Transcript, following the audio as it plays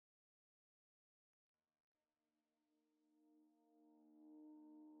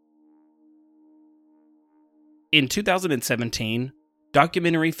In 2017,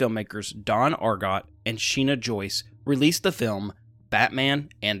 documentary filmmakers Don Argot and Sheena Joyce released the film Batman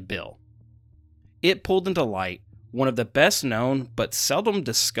and Bill. It pulled into light one of the best known but seldom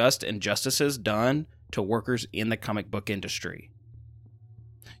discussed injustices done to workers in the comic book industry.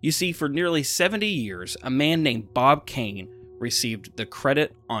 You see, for nearly 70 years, a man named Bob Kane received the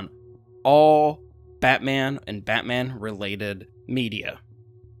credit on all Batman and Batman-related media.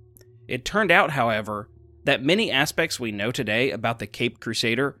 It turned out, however, that many aspects we know today about the Caped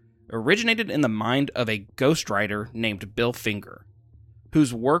Crusader originated in the mind of a ghostwriter named Bill Finger,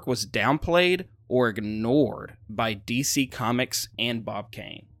 whose work was downplayed or ignored by DC Comics and Bob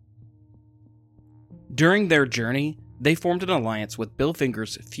Kane. During their journey, they formed an alliance with Bill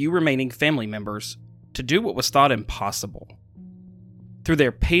Finger's few remaining family members to do what was thought impossible. Through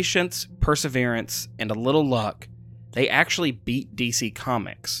their patience, perseverance, and a little luck, they actually beat DC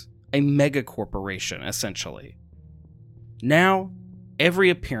Comics, a mega corporation essentially. Now, every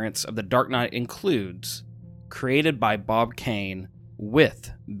appearance of the Dark Knight includes created by Bob Kane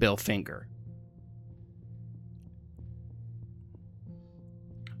with Bill Finger.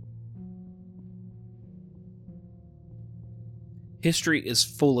 History is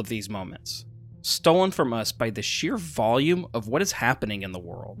full of these moments, stolen from us by the sheer volume of what is happening in the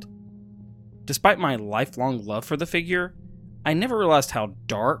world. Despite my lifelong love for the figure, I never realized how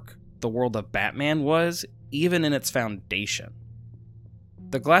dark the world of Batman was, even in its foundation.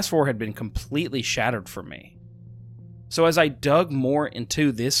 The glass floor had been completely shattered for me. So as I dug more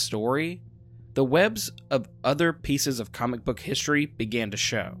into this story, the webs of other pieces of comic book history began to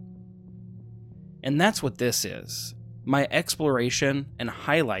show. And that's what this is. My exploration and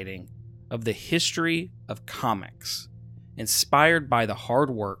highlighting of the history of comics, inspired by the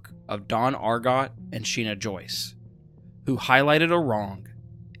hard work of Don Argot and Sheena Joyce, who highlighted a wrong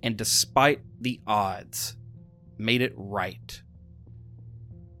and, despite the odds, made it right.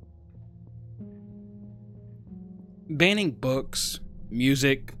 Banning books,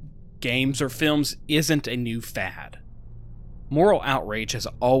 music, games, or films isn't a new fad. Moral outrage has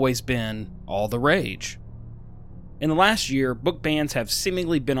always been all the rage. In the last year, book bans have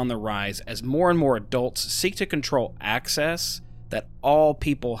seemingly been on the rise as more and more adults seek to control access that all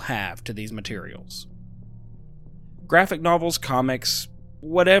people have to these materials. Graphic novels, comics,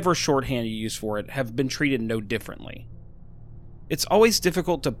 whatever shorthand you use for it, have been treated no differently. It's always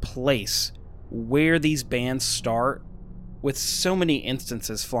difficult to place where these bans start, with so many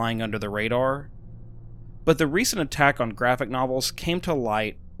instances flying under the radar, but the recent attack on graphic novels came to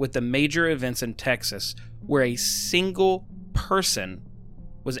light with the major events in Texas where a single person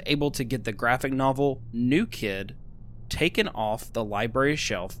was able to get the graphic novel New Kid taken off the library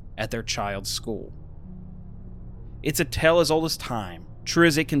shelf at their child's school. It's a tale as old as time, true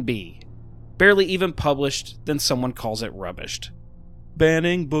as it can be, barely even published, then someone calls it rubbished.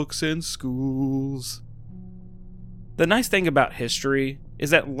 Banning books in schools. The nice thing about history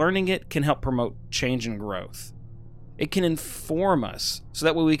is that learning it can help promote change and growth. It can inform us so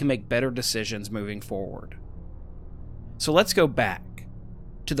that way we can make better decisions moving forward. So let's go back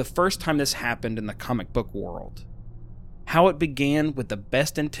to the first time this happened in the comic book world. How it began with the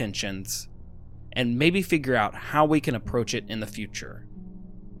best intentions, and maybe figure out how we can approach it in the future.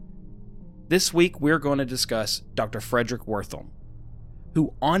 This week we're going to discuss Dr. Frederick Wertham,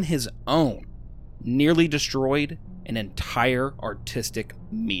 who on his own nearly destroyed an entire artistic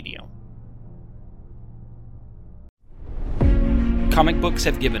medium. Comic books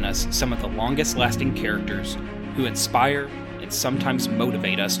have given us some of the longest lasting characters who inspire and sometimes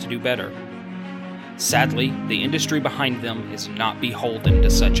motivate us to do better. Sadly, the industry behind them is not beholden to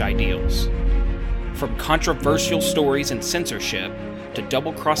such ideals. From controversial stories and censorship to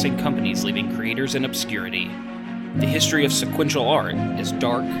double-crossing companies leaving creators in obscurity, the history of sequential art is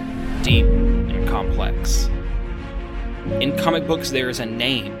dark, deep, and complex. In comic books, there is a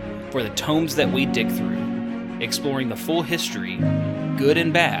name for the tomes that we dig through, exploring the full history, good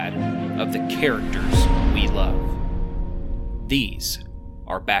and bad, of the characters we love. These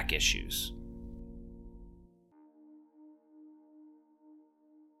are back issues.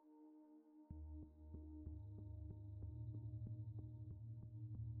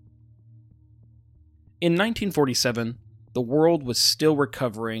 In 1947, the world was still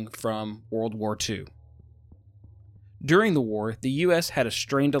recovering from World War II. During the war, the US had a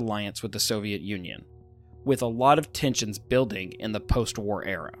strained alliance with the Soviet Union, with a lot of tensions building in the post-war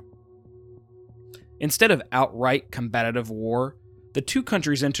era. Instead of outright combative war, the two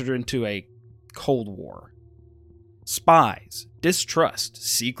countries entered into a Cold War. Spies, distrust,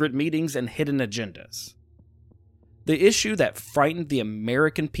 secret meetings, and hidden agendas. The issue that frightened the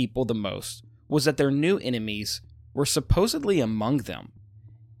American people the most was that their new enemies were supposedly among them,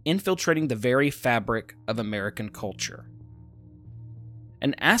 infiltrating the very fabric of American culture.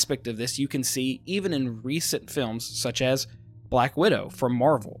 An aspect of this you can see even in recent films such as Black Widow from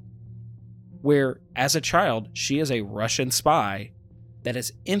Marvel, where, as a child, she is a Russian spy that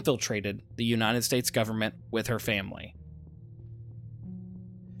has infiltrated the United States government with her family.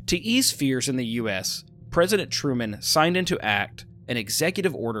 To ease fears in the US, President Truman signed into act an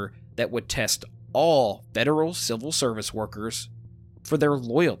executive order that would test all federal civil service workers for their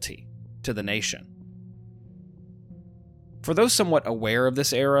loyalty to the nation. For those somewhat aware of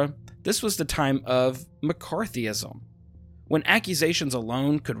this era, this was the time of McCarthyism, when accusations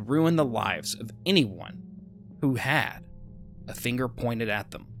alone could ruin the lives of anyone who had a finger pointed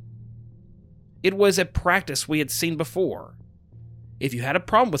at them. It was a practice we had seen before. If you had a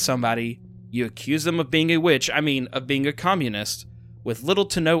problem with somebody, you accused them of being a witch, of being a communist, with little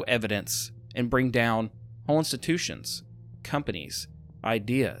to no evidence, and bring down whole institutions, companies,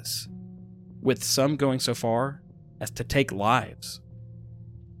 ideas, with some going so far as to take lives.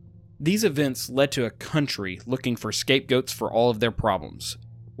 These events led to a country looking for scapegoats for all of their problems,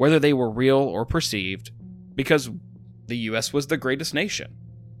 whether they were real or perceived, because the US was the greatest nation.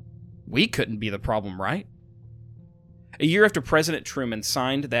 We couldn't be the problem, right? A year after President Truman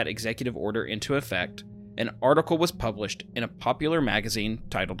signed that executive order into effect, an article was published in a popular magazine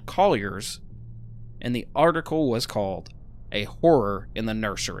titled Collier's, and the article was called "A Horror in the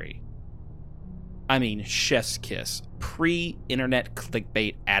Nursery." Chef's kiss, pre-internet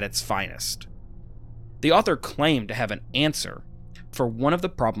clickbait at its finest. The author claimed to have an answer for one of the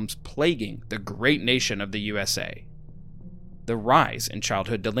problems plaguing the great nation of the USA: the rise in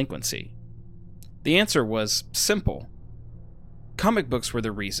childhood delinquency. The answer was simple. Comic books were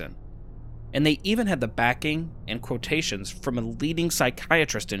the reason, and they even had the backing and quotations from a leading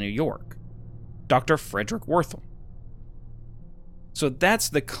psychiatrist in New York, Dr. Frederick Wertham. So that's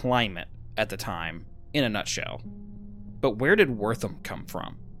the climate at the time, in a nutshell. But where did Wertham come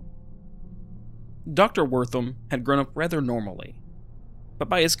from? Dr. Wertham had grown up rather normally, but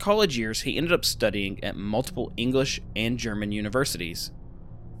by his college years he ended up studying at multiple English and German universities,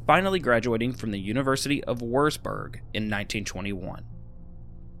 finally graduating from the University of Würzburg in 1921.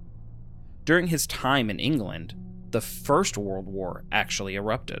 During his time in England, the First World War actually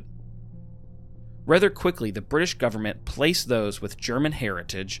erupted. Rather quickly, the British government placed those with German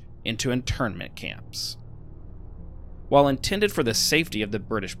heritage into internment camps. While intended for the safety of the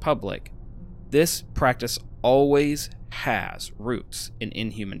British public, this practice always has roots in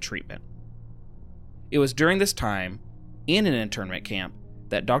inhuman treatment. It was during this time, in an internment camp,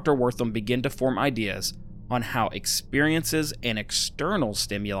 that Dr. Wertham began to form ideas on how experiences and external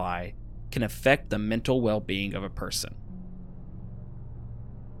stimuli can affect the mental well-being of a person.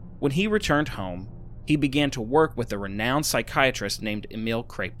 When he returned home, he began to work with a renowned psychiatrist named Emil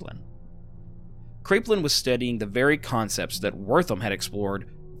Kraepelin. Kraepelin was studying the very concepts that Wertham had explored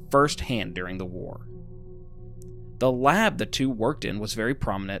firsthand during the war. The lab the two worked in was very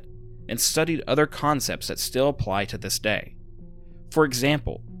prominent and studied other concepts that still apply to this day. For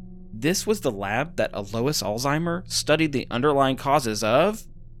example, this was the lab that Alois Alzheimer studied the underlying causes of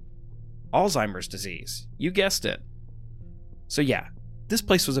Alzheimer's disease. You guessed it. So yeah, this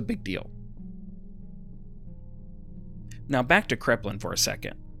place was a big deal. Now back to Kraepelin for a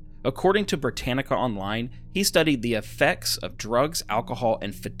second. According to Britannica Online, he studied the effects of drugs, alcohol,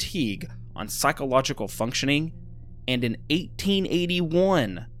 and fatigue on psychological functioning, and in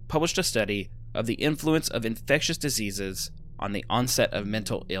 1881 published a study of the influence of infectious diseases on the onset of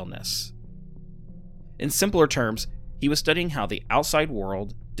mental illness. In simpler terms, he was studying how the outside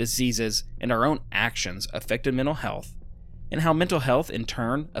world, diseases, and our own actions affected mental health, and how mental health in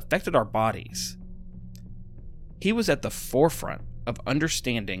turn affected our bodies. He was at the forefront of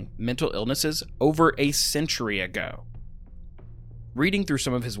understanding mental illnesses over a century ago. Reading through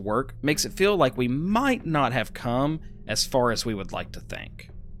some of his work makes it feel like we might not have come as far as we would like to think.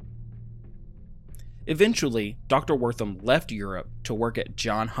 Eventually, Dr. Wertham left Europe to work at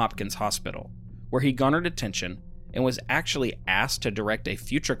Johns Hopkins Hospital, where he garnered attention and was actually asked to direct a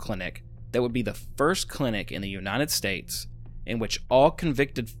future clinic that would be the first clinic in the United States in which all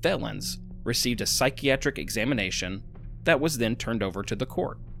convicted felons received a psychiatric examination that was then turned over to the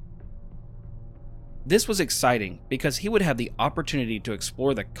court. This was exciting because he would have the opportunity to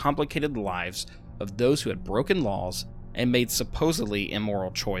explore the complicated lives of those who had broken laws and made supposedly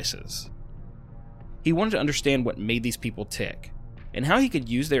immoral choices. He wanted to understand what made these people tick, and how he could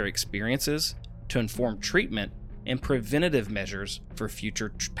use their experiences to inform treatment and preventative measures for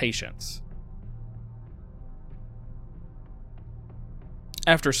future patients.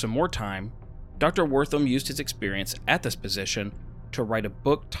 After some more time, Dr. Wertham used his experience at this position to write a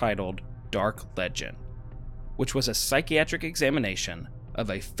book titled Dark Legend, which was a psychiatric examination of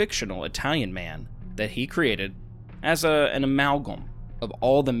a fictional Italian man that he created as an amalgam of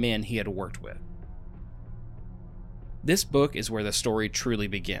all the men he had worked with. This book is where the story truly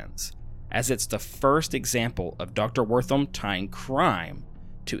begins, as it's the first example of Dr. Wertham tying crime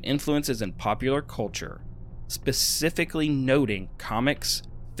to influences in popular culture, specifically noting comics,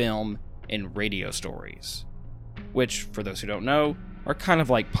 film, and radio stories, which, for those who don't know, are kind of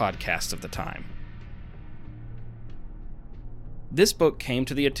like podcasts of the time. This book came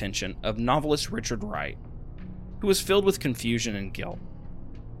to the attention of novelist Richard Wright, who was filled with confusion and guilt.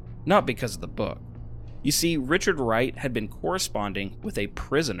 Not because of the book. You see, Richard Wright had been corresponding with a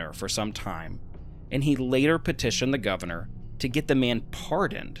prisoner for some time, and he later petitioned the governor to get the man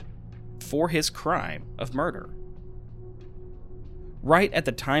pardoned for his crime of murder. Wright at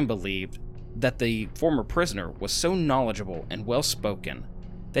the time believed that the former prisoner was so knowledgeable and well-spoken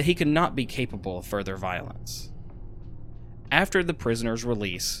that he could not be capable of further violence. After the prisoner's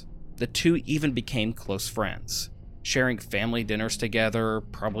release, the two even became close friends, sharing family dinners together,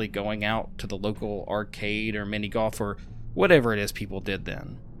 probably going out to the local arcade or mini golf or whatever it is people did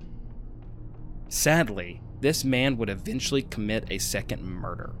then. Sadly, this man would eventually commit a second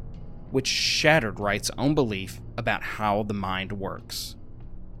murder, which shattered Wright's own belief about how the mind works.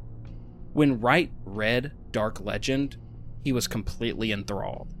 When Wright read Dark Legend, he was completely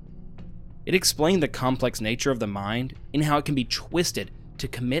enthralled. It explained the complex nature of the mind and how it can be twisted to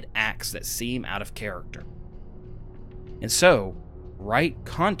commit acts that seem out of character. And so, Wright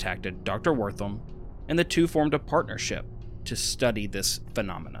contacted Dr. Wertham, and the two formed a partnership to study this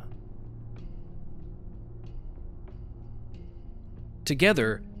phenomena.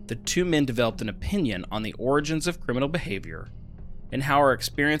 Together, the two men developed an opinion on the origins of criminal behavior and how our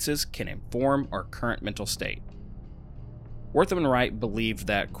experiences can inform our current mental state. Wertham and Wright believed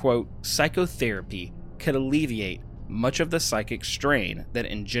that, quote, psychotherapy could alleviate much of the psychic strain that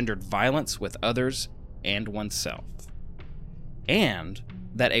engendered violence with others and oneself, and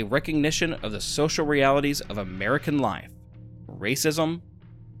that a recognition of the social realities of American life, racism,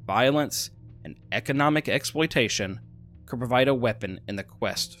 violence, and economic exploitation could provide a weapon in the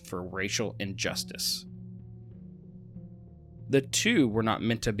quest for racial injustice. The two were not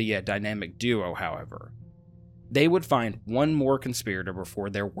meant to be a dynamic duo, however. They would find one more conspirator before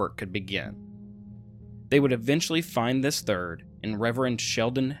their work could begin. They would eventually find this third in Reverend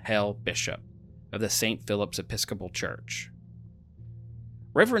Sheldon Hell Bishop of the St. Philip's Episcopal Church.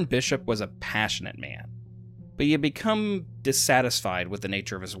 Reverend Bishop was a passionate man, but he had become dissatisfied with the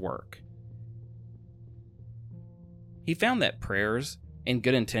nature of his work. He found that prayers and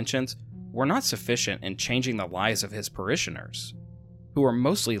good intentions were not sufficient in changing the lives of his parishioners, who were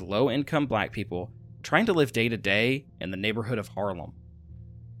mostly low-income black people trying to live day to day in the neighborhood of Harlem.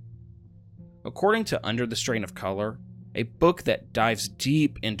 According to Under the Strain of Color, a book that dives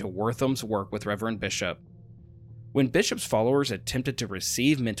deep into Wertham's work with Reverend Bishop, when Bishop's followers attempted to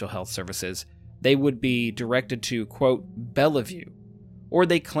receive mental health services, they would be directed to, quote, Bellevue, or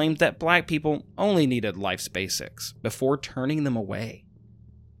they claimed that black people only needed life's basics before turning them away.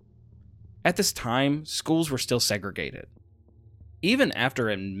 At this time, schools were still segregated. Even after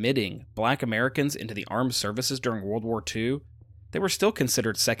admitting black Americans into the armed services during World War II, they were still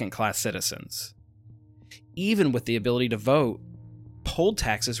considered second-class citizens. Even with the ability to vote, poll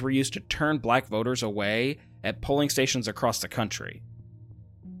taxes were used to turn black voters away at polling stations across the country.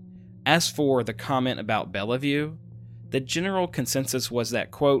 As for the comment about Bellevue, the general consensus was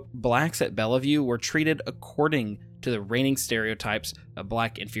that, quote, blacks at Bellevue were treated according to the reigning stereotypes of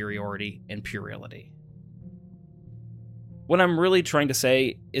black inferiority and puerility. What I'm really trying to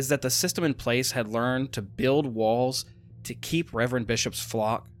say is that the system in place had learned to build walls to keep Reverend Bishop's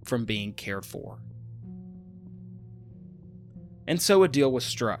flock from being cared for. And so a deal was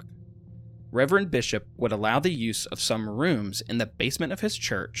struck. Reverend Bishop would allow the use of some rooms in the basement of his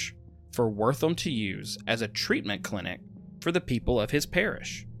church for Wertham to use as a treatment clinic for the people of his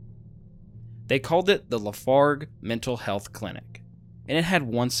parish. They called it the Lafargue Mental Health Clinic, and it had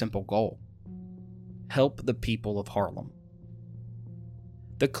one simple goal: help the people of Harlem.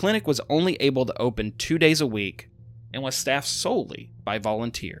 The clinic was only able to open 2 days a week and was staffed solely by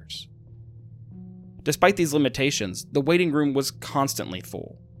volunteers. Despite these limitations, the waiting room was constantly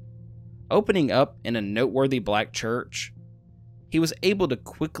full. Opening up in a noteworthy black church, he was able to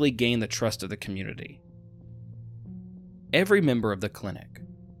quickly gain the trust of the community. Every member of the clinic,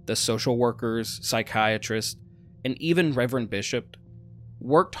 the social workers, psychiatrists, and even Reverend Bishop,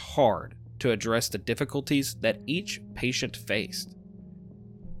 worked hard to address the difficulties that each patient faced.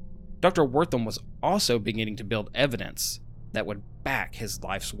 Dr. Wertham was also beginning to build evidence that would back his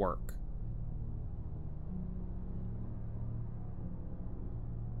life's work.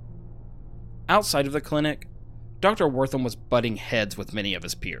 Outside of the clinic, Dr. Wertham was butting heads with many of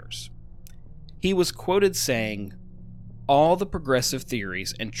his peers. He was quoted saying, "All the progressive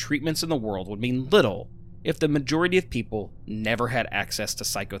theories and treatments in the world would mean little if the majority of people never had access to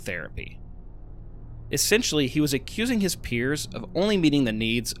psychotherapy." Essentially, he was accusing his peers of only meeting the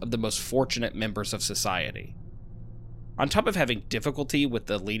needs of the most fortunate members of society. On top of having difficulty with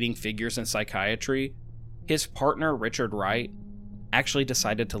the leading figures in psychiatry, his partner, Richard Wright, actually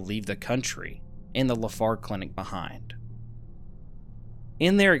decided to leave the country and the Lafargue Clinic behind.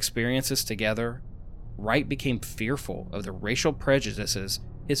 In their experiences together, Wright became fearful of the racial prejudices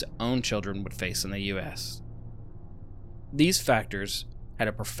his own children would face in the U.S. These factors had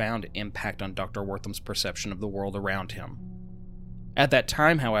a profound impact on Dr. Wertham's perception of the world around him. At that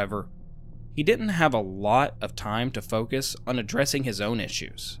time, however, he didn't have a lot of time to focus on addressing his own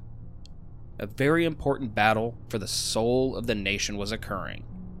issues. A very important battle for the soul of the nation was occurring,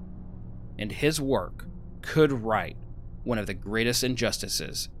 and his work could right one of the greatest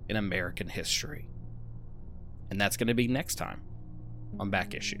injustices in American history. And that's going to be next time on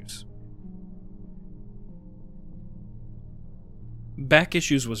Back Issues. Back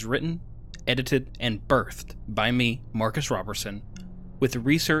Issues was written, edited, and birthed by me, Marcus Robertson, with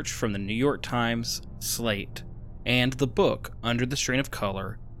research from the New York Times, Slate, and the book Under the Strain of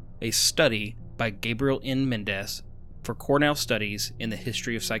Color, a study by Gabriel N. Mendez for Cornell Studies in the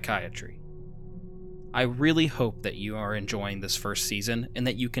History of Psychiatry. I really hope that you are enjoying this first season and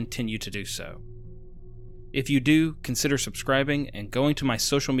that you continue to do so. If you do, consider subscribing and going to my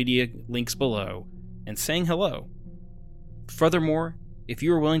social media links below and saying hello. Furthermore, if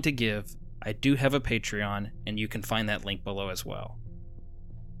you are willing to give, I do have a Patreon, and you can find that link below as well.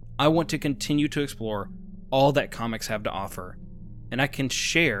 I want to continue to explore all that comics have to offer, and I can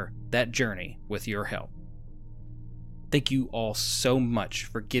share that journey with your help. Thank you all so much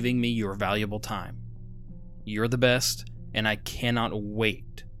for giving me your valuable time. You're the best, and I cannot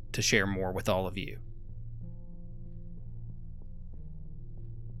wait to share more with all of you.